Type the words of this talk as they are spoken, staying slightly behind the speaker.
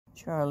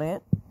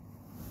Charlotte.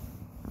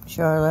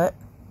 Charlotte.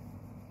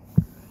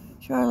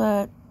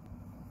 Charlotte.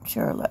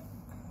 Charlotte.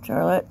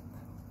 Charlotte.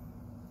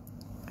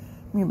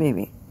 Come here,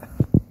 baby.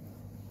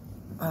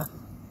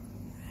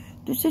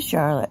 This is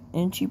Charlotte.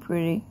 Isn't she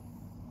pretty?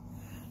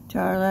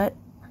 Charlotte.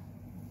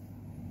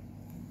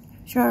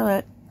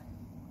 Charlotte.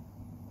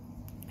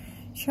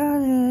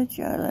 Charlotte,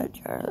 Charlotte,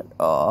 Charlotte.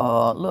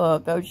 Oh,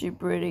 look, how she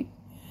pretty.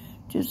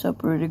 Just a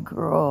pretty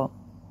girl.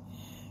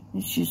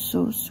 And she's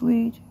so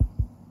sweet.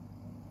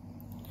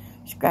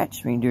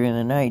 Scratched me during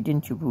the night,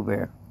 didn't you, Pooh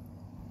Bear?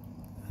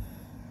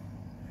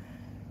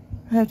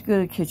 I have to go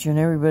to the kitchen.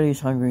 Everybody's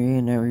hungry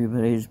and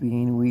everybody's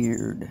being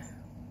weird.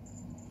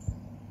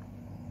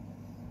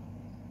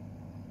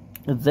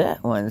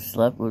 That one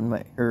slept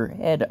with her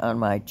head on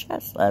my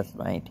chest last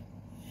night.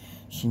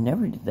 She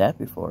never did that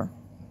before.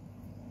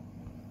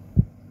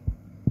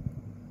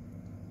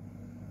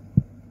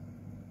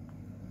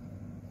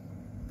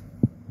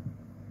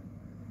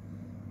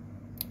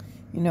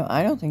 You know,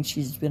 I don't think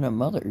she's been a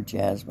mother,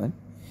 Jasmine.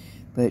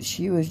 But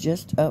she was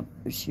just up.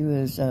 She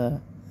was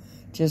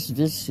just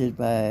visited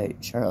by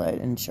Charlotte,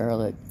 and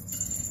Charlotte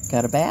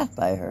got a bath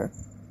by her.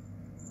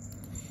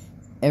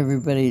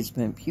 Everybody's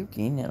been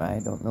puking, and I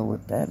don't know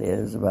what that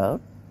is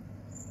about.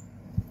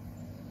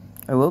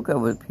 I woke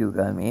up with puke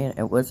on me, and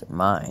it wasn't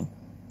mine.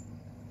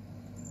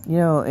 You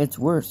know, it's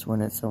worse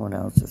when it's someone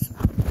else's.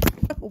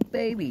 Oh,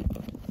 baby.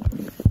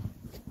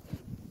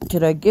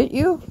 Did I get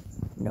you?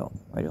 No,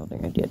 I don't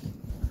think I did.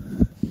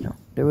 No,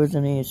 there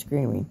wasn't any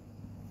screaming.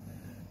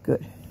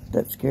 Good.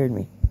 That scared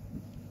me.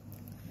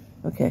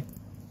 Okay.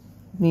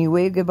 Can you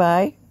wave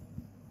goodbye?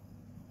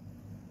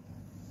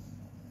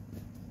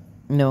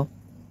 No.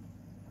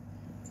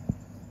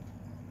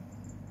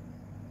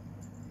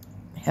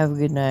 Have a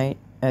good night.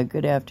 A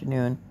good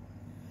afternoon.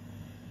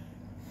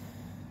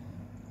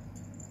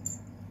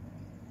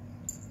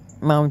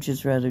 Mom would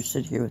just rather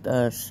sit here with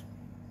us.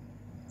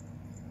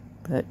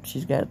 But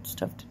she's got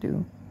stuff to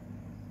do.